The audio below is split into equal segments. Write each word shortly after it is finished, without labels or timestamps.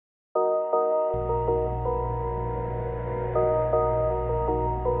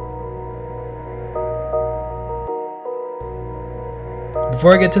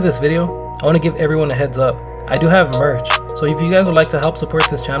Before I get to this video, I want to give everyone a heads up. I do have merch, so if you guys would like to help support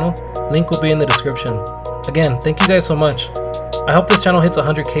this channel, link will be in the description. Again, thank you guys so much. I hope this channel hits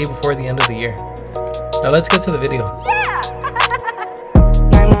 100K before the end of the year. Now let's get to the video. Yeah!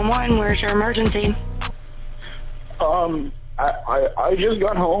 911, where's your emergency? I just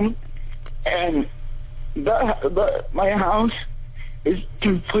got home, and my house is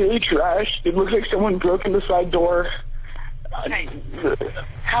completely trashed. It looks like someone broke in the side door. Okay.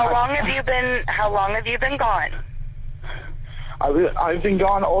 How long have you been gone? I've been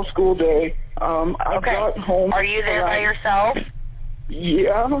gone all school day. I got home. Are you there by yourself?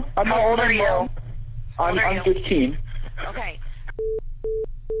 Yeah. How old are you? I'm 15. Okay.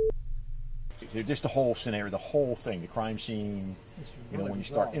 Just the whole scenario, the whole thing, the crime scene, you know, when you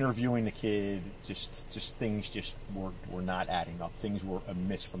start interviewing the kid, just things just were not adding up. Things were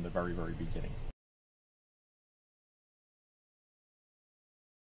amiss from the very, very beginning.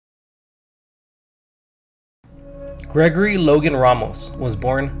 Gregory Logan Ramos was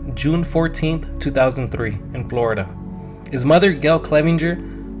born June 14, 2003 in Florida. His mother, Gail Clevenger,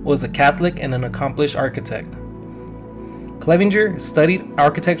 was a Catholic and an accomplished architect. Clevenger studied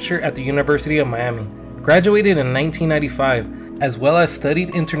architecture at the University of Miami, graduated in 1995, as well as studied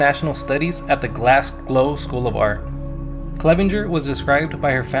international studies at the Glass Glow School of Art. Clevenger was described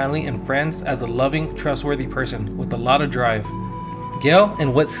by her family and friends as a loving, trustworthy person with a lot of drive. Gail,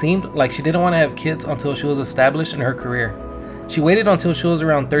 in what seemed like she didn't want to have kids until she was established in her career. She waited until she was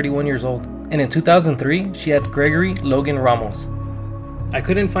around 31 years old, and in 2003, she had Gregory Logan Ramos. I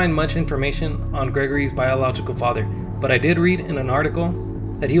couldn't find much information on Gregory's biological father, but I did read in an article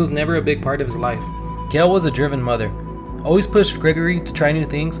that he was never a big part of his life. Gail was a driven mother, always pushed Gregory to try new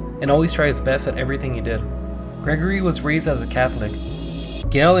things and always try his best at everything he did. Gregory was raised as a Catholic.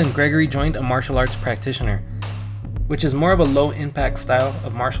 Gail and Gregory joined a martial arts practitioner, which is more of a low-impact style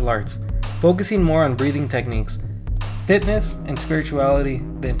of martial arts, focusing more on breathing techniques, fitness, and spirituality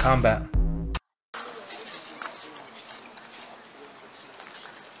than combat.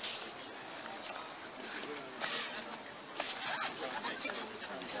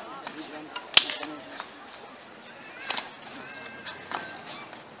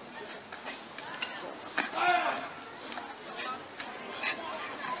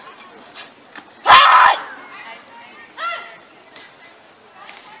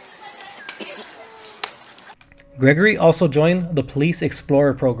 Gregory also joined the Police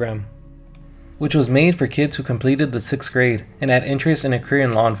Explorer program, which was made for kids who completed the 6th grade and had interest in a career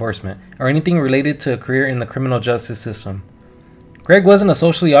in law enforcement or anything related to a career in the criminal justice system. Greg wasn't a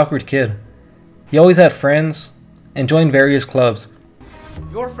socially awkward kid. He always had friends and joined various clubs.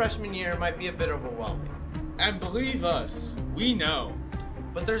 Your freshman year might be a bit overwhelming. And believe us, we know.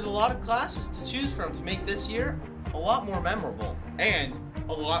 But there's a lot of classes to choose from to make this year a lot more memorable. And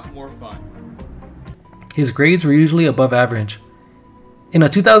a lot more fun. His grades were usually above average. In a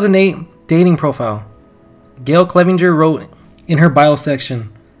 2008 dating profile, Gail Clevenger wrote in her bio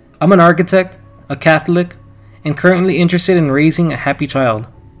section, "I'm an architect, a Catholic, and currently interested in raising a happy child."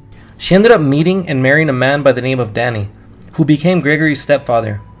 She ended up meeting and marrying a man by the name of Danny, who became Gregory's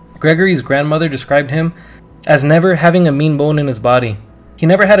stepfather. Gregory's grandmother described him as never having a mean bone in his body. He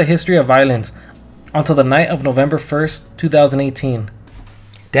never had a history of violence until the night of November 1st, 2018.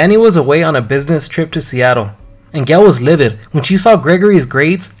 Danny was away on a business trip to Seattle, and Gail was livid when she saw Gregory's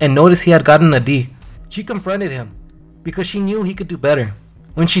grades and noticed he had gotten a D. She confronted him because she knew he could do better.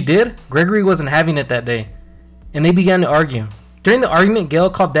 When she did, Gregory wasn't having it that day, and they began to argue. During the argument, Gail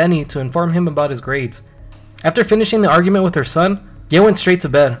called Danny to inform him about his grades. After finishing the argument with her son, Gail went straight to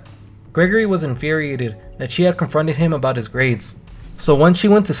bed. Gregory was infuriated that she had confronted him about his grades. So once she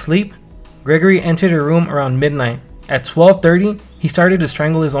went to sleep, Gregory entered her room around midnight. At 12:30, he started to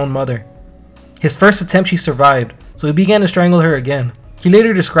strangle his own mother. His first attempt she survived, so he began to strangle her again. He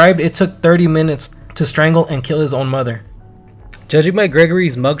later described it took 30 minutes to strangle and kill his own mother. Judging by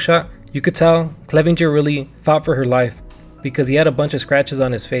Gregory's mugshot, you could tell Clevenger really fought for her life because he had a bunch of scratches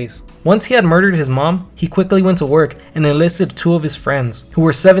on his face. Once he had murdered his mom, he quickly went to work and enlisted 2 of his friends, who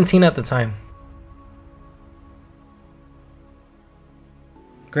were 17 at the time.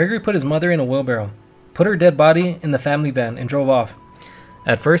 Gregory put his mother in a wheelbarrow, put her dead body in the family van, and drove off.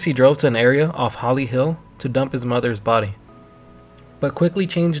 At first, he drove to an area off Holly Hill to dump his mother's body, but quickly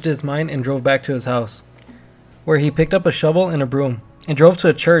changed his mind and drove back to his house, where he picked up a shovel and a broom and drove to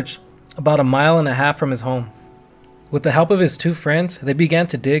a church about 1.5 miles from his home. With the help of his 2 friends, they began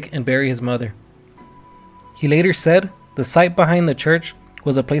to dig and bury his mother. He later said the site behind the church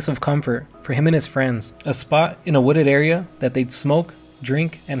was a place of comfort for him and his friends, a spot in a wooded area that they'd smoke,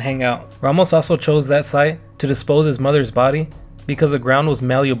 drink, and hang out. Ramos also chose that site to dispose his mother's body because the ground was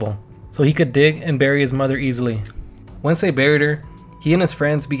malleable, so he could dig and bury his mother easily. Once they buried her, he and his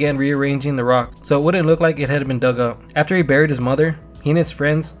friends began rearranging the rock so it wouldn't look like it had been dug up. After he buried his mother, he and his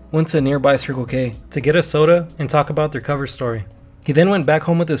friends went to a nearby Circle K to get a soda and talk about their cover story. He then went back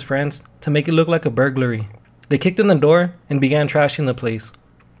home with his friends to make it look like a burglary. They kicked in the door and began trashing the place.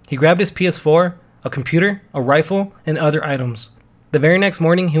 He grabbed his PS4, a computer, a rifle, and other items. The very next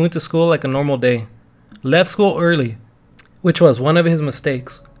morning, he went to school like a normal day. Left school early, which was one of his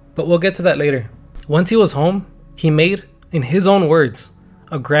mistakes, but we'll get to that later. Once he was home, he made, in his own words,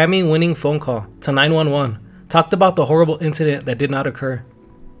 a Grammy-winning phone call to 911, talked about the horrible incident that did not occur.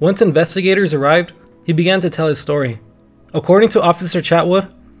 Once investigators arrived, he began to tell his story. According to Officer Chatwood,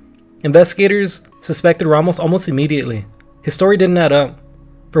 investigators suspected Ramos almost immediately. His story didn't add up.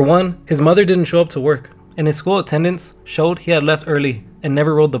 For one, his mother didn't show up to work, and his school attendance showed he had left early and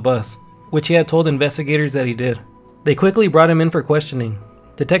never rode the bus, which he had told investigators that he did. They quickly brought him in for questioning.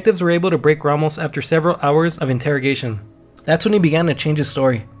 Detectives were able to break Ramos after several hours of interrogation. That's when he began to change his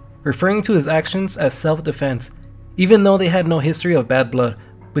story, referring to his actions as self-defense, even though they had no history of bad blood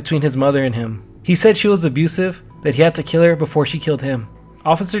between his mother and him. He said she was abusive, that he had to kill her before she killed him.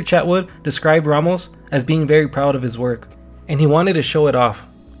 Officer Chatwood described Ramos as being very proud of his work, and he wanted to show it off.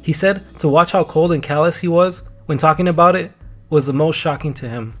 He said to watch how cold and callous he was when talking about it was the most shocking to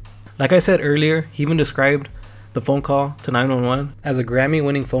him. Like I said earlier, he even described the phone call to 911 as a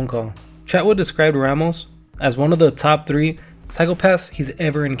Grammy-winning phone call. Chatwood described Ramos as one of the top 3 psychopaths he's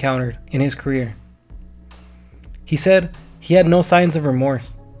ever encountered in his career. He said he had no signs of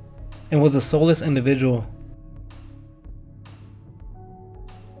remorse and was a soulless individual.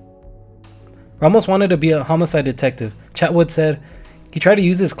 Ramos wanted to be a homicide detective. Chatwood said he tried to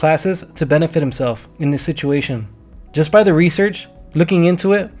use his classes to benefit himself in this situation. Just by the research, looking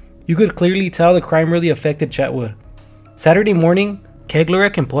into it, you could clearly tell the crime really affected Chatwood. Saturday morning,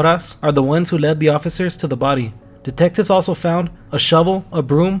 Keglerek and Porras are the ones who led the officers to the body. Detectives also found a shovel, a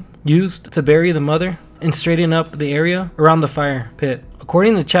broom used to bury the mother, and straighten up the area around the fire pit.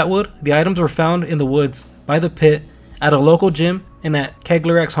 According to Chatwood, the items were found in the woods, by the pit, at a local gym, and at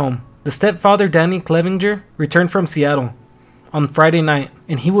Keglerek's home. The stepfather, Danny Clevenger, returned from Seattle on Friday night,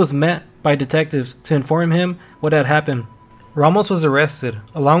 and he was met by detectives to inform him what had happened. Ramos was arrested,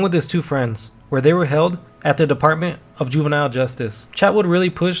 along with his 2 friends, where they were held at the Department of Juvenile Justice. Chatwood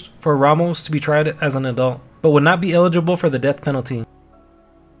really pushed for Ramos to be tried as an adult, but would not be eligible for the death penalty.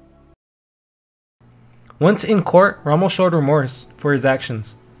 Once in court, Ramos showed remorse for his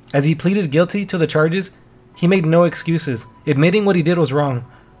actions. As he pleaded guilty to the charges, he made no excuses, admitting what he did was wrong.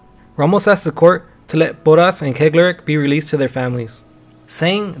 Ramos asked the court to let Porras and Keglerek be released to their families,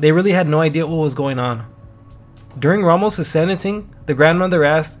 saying they really had no idea what was going on. During Ramos' sentencing, the grandmother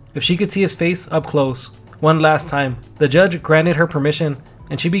asked if she could see his face up close one last time. The judge granted her permission,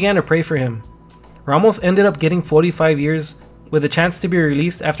 and she began to pray for him. Ramos ended up getting 45 years with a chance to be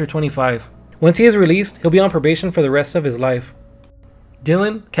released after 25. Once he is released, he'll be on probation for the rest of his life.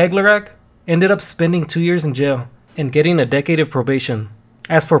 Dylan Keglerek ended up spending 2 years in jail and getting a decade of probation.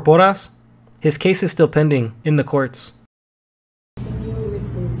 As for Porras, his case is still pending in the courts.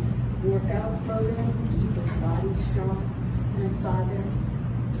 With his workout program, keep his body strong, and Father,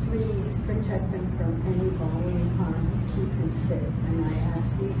 please protect him from any bodily harm, keep him safe. And I ask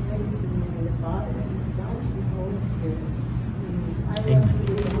these things in the name of the Father, and the Son, and the Holy Spirit. Amen. I love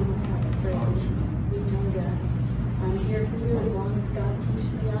you, we don't have a praise. We know that I'm here for you as long as God keeps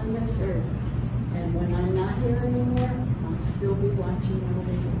me on this earth. And when I'm not here anymore, I'll still be watching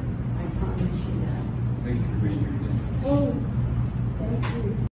over you. I promise you that. Thank you for being here. Oh, thank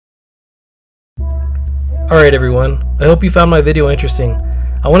you. Alright everyone, I hope you found my video interesting.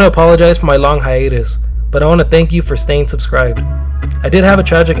 I want to apologize for my long hiatus, but I want to thank you for staying subscribed. I did have a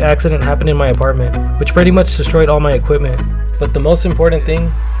tragic accident happen in my apartment, which pretty much destroyed all my equipment, but the most important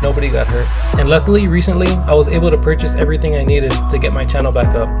thing, nobody got hurt. And luckily, recently, I was able to purchase everything I needed to get my channel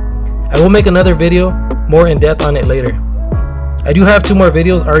back up. I will make another video more in depth on it later. I do have 2 more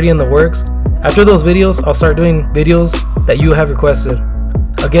videos already in the works. After those videos, I'll start doing videos that you have requested.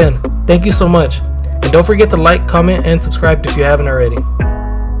 Again, thank you so much, and don't forget to like, comment, and subscribe if you haven't already.